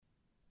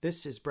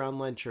This is Brown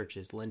Line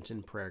Church's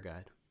Lenten Prayer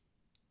Guide.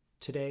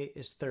 Today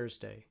is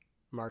Thursday,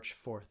 March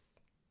 4th,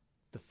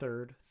 the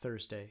third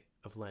Thursday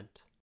of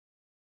Lent.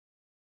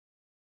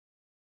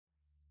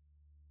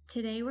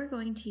 Today we're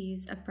going to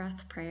use a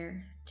breath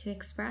prayer to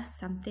express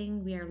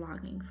something we are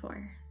longing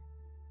for.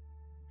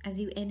 As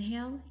you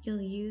inhale,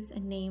 you'll use a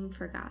name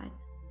for God.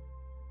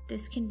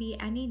 This can be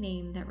any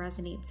name that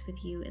resonates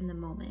with you in the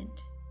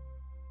moment.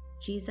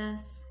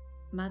 Jesus,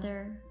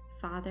 Mother,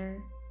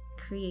 Father,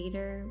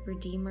 Creator,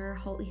 Redeemer,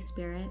 Holy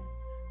Spirit,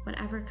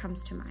 whatever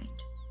comes to mind.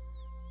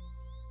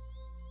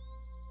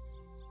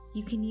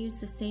 You can use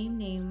the same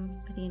name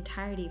for the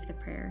entirety of the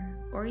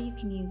prayer, or you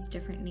can use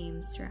different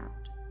names throughout.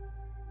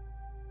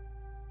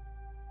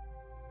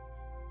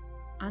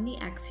 On the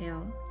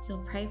exhale,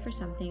 you'll pray for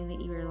something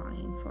that you are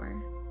longing for,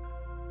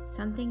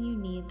 something you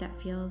need that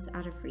feels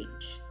out of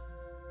reach,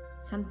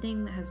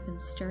 something that has been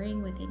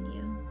stirring within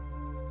you,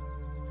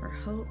 for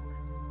hope,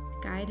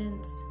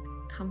 guidance,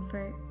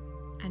 comfort,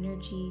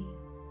 energy,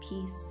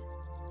 peace.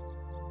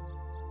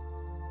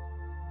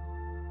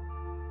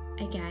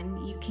 Again,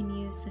 you can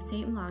use the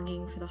same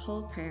longing for the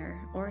whole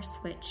prayer or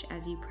switch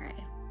as you pray.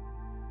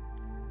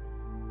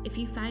 If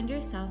you find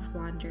yourself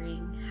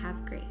wandering,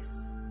 have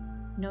grace.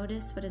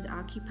 Notice what is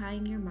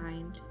occupying your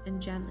mind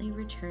and gently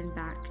return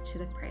back to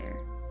the prayer.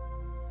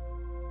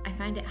 I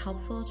find it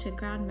helpful to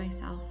ground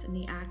myself in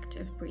the act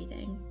of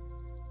breathing,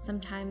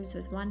 sometimes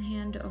with one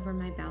hand over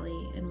my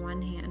belly and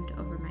one hand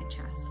over my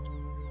chest,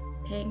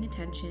 paying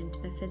attention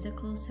to the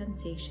physical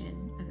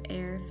sensation of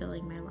air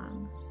filling my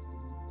lungs.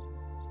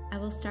 I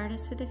will start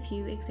us with a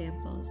few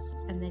examples,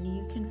 and then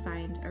you can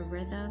find a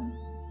rhythm,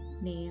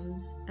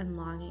 names, and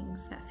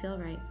longings that feel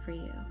right for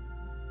you.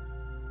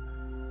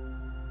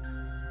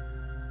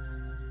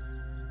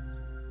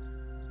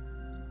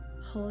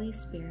 Holy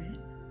Spirit,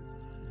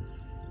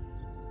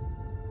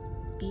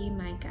 be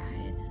my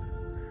guide.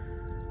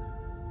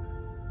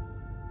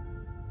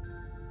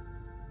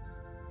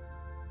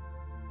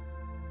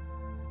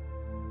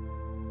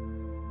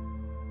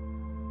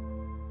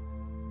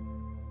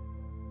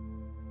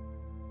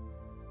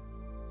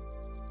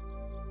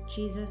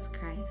 Jesus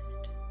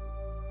Christ,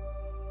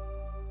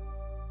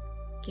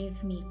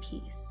 give me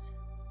peace.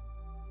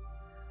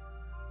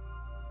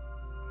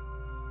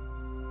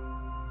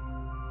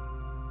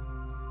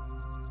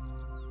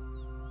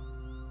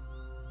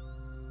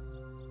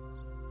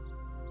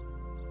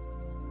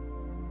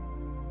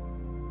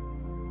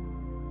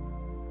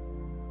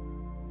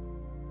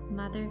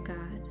 Mother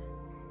God,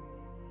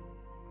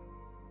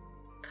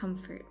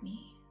 comfort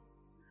me.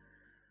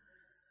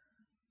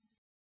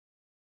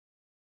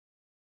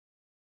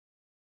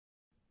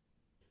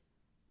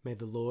 May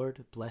the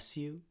Lord bless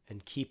you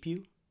and keep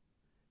you.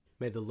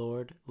 May the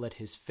Lord let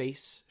his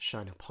face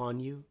shine upon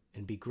you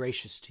and be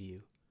gracious to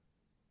you.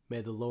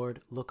 May the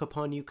Lord look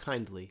upon you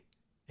kindly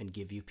and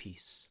give you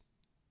peace.